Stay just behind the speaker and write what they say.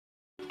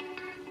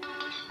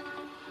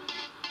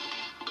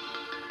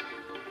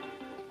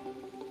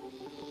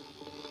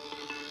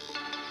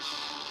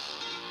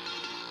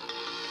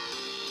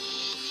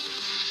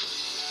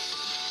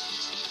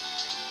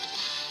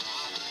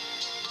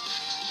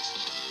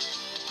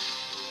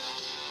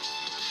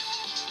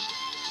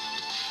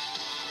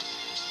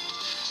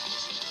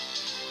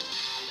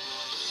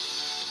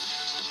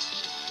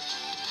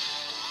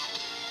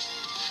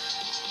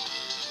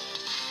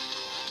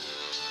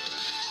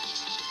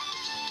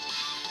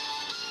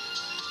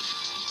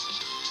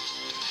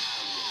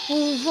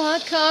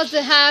What cause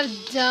I have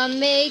done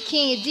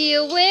making a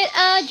deal with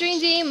a dream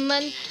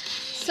demon?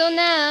 So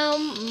now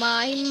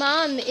my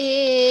mom is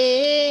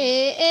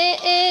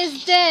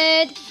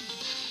dead.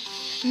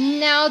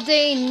 Now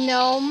they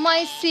know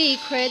my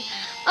secret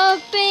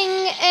of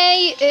being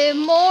a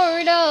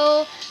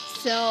immortal.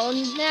 So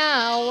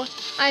now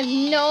I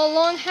no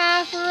longer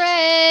have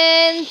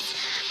friends.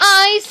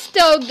 I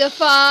stoked the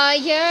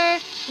fire,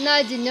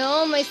 now they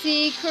know my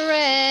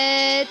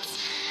secrets.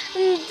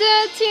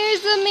 The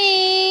tears of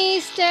me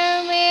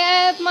stare me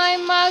at my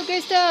marker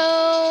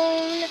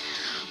stone,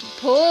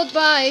 pulled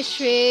by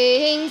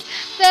strings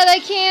that I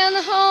can't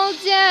hold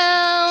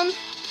down.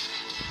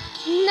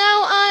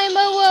 Now I'm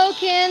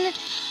awoken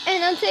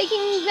and I'm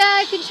taking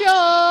back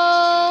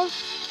control.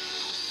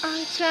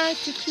 I tried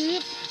to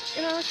keep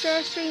the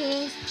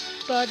strings,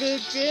 but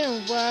it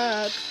didn't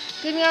work.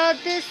 Give me out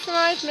this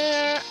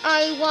nightmare,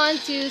 I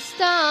want to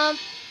stop.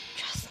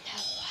 Trust no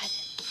one.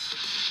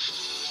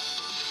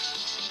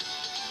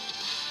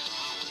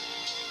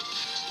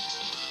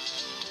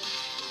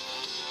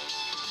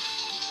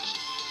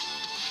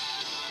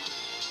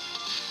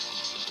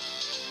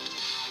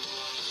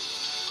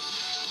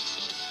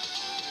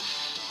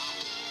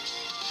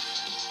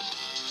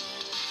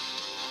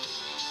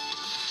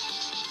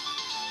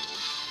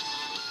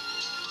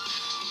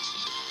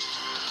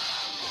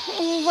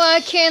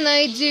 What can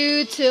I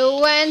do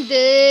to end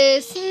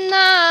this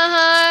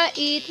nightmare?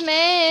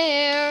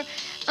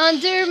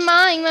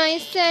 Undermine my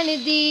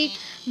sanity,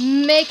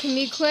 make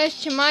me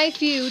question my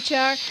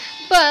future.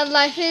 But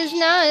life is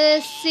not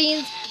a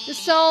scene, the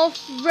soul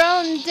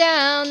thrown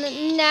down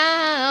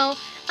now.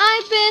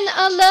 I've been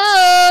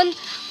alone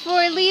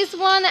for at least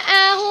 1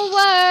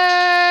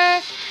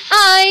 hour.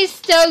 I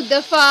stoked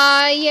the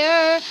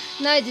fire,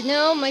 now I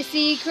know my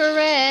secrets.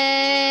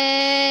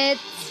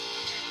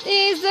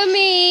 These are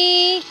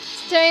me,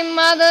 staring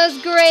mother's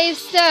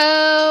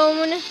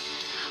gravestone,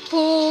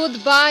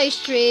 pulled by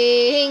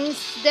strings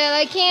that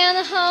I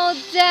can't hold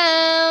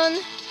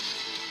down.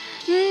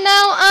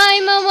 Now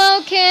I'm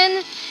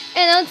awoken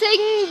and I'm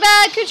taking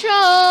back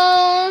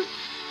control.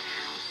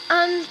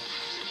 I'm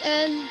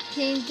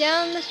taking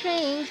down the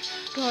strings,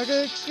 but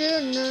it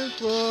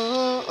didn't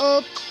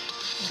work.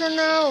 So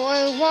now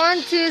I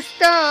want to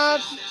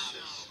stop.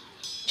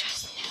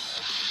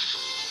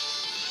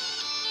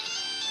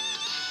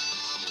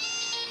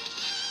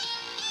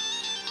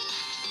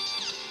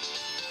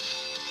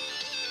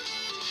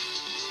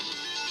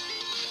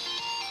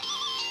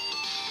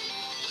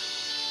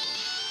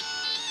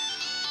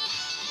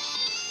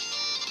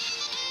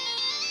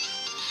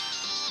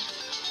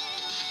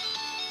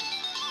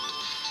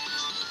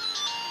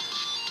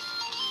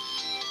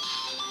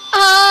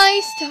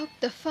 I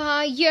stoked the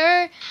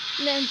fire,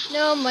 and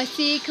know my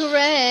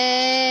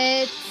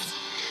secrets.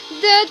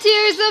 The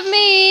tears of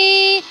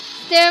me,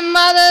 their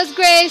mother's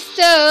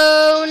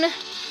gravestone,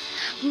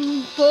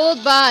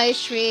 pulled by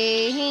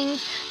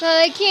strings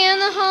that I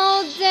can't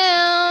hold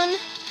down.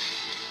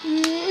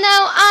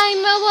 Now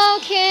I'm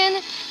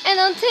awoken and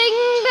I'm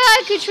taking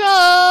back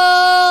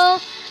control.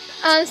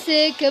 I'm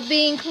sick of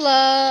being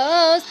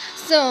closed,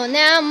 so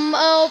now I'm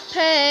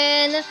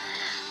open.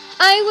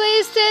 I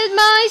wasted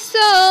my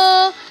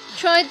soul,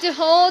 tried to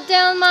hold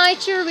down my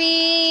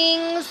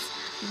strings,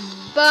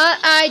 but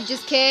I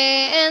just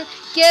can't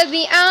get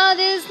me out of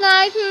this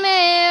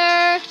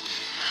nightmare.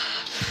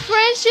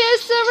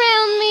 Friendships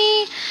around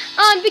me,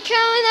 I'm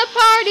becoming a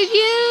part of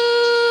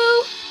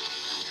you.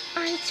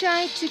 I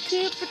tried to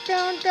keep it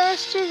down the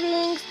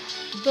strings,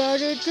 but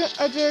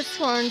I just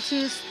want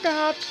to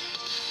stop.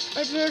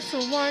 I just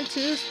want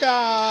to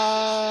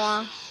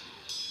stop.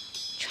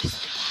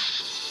 Trust me.